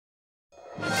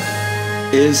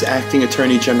Is Acting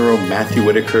Attorney General Matthew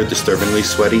Whitaker disturbingly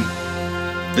sweaty?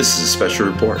 This is a special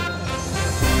report.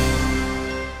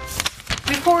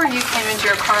 Before you came into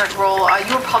your current role,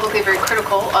 you were publicly very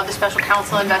critical of the special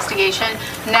counsel investigation.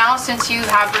 Now, since you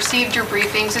have received your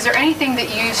briefings, is there anything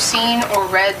that you've seen or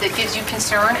read that gives you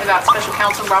concern about special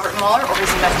counsel Robert Mueller or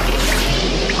his investigation?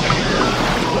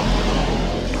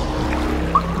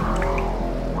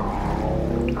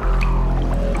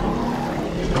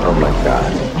 Oh my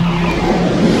God.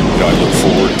 I look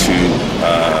forward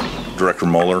to Director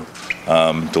Mueller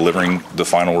delivering the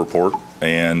final report,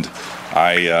 and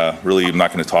I really am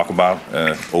not going to talk about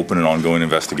open and ongoing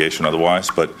investigation otherwise,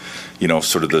 but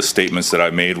sort of the statements that I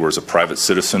made were as a private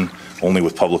citizen, only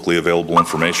with publicly available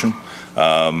information,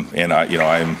 and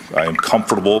I am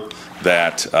comfortable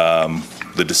that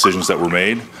the decisions that were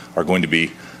made are going to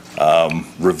be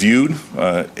reviewed,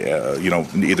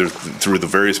 either through the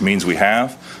various means we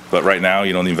have. But right now,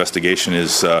 the investigation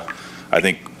is, I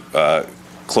think,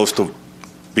 close to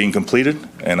being completed,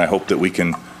 and I hope that we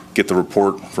can get the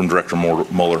report from Director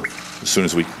Mueller as soon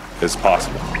as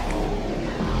possible.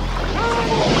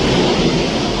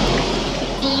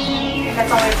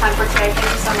 That's all we have time for today.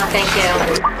 Thank you so much.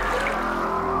 Thank you.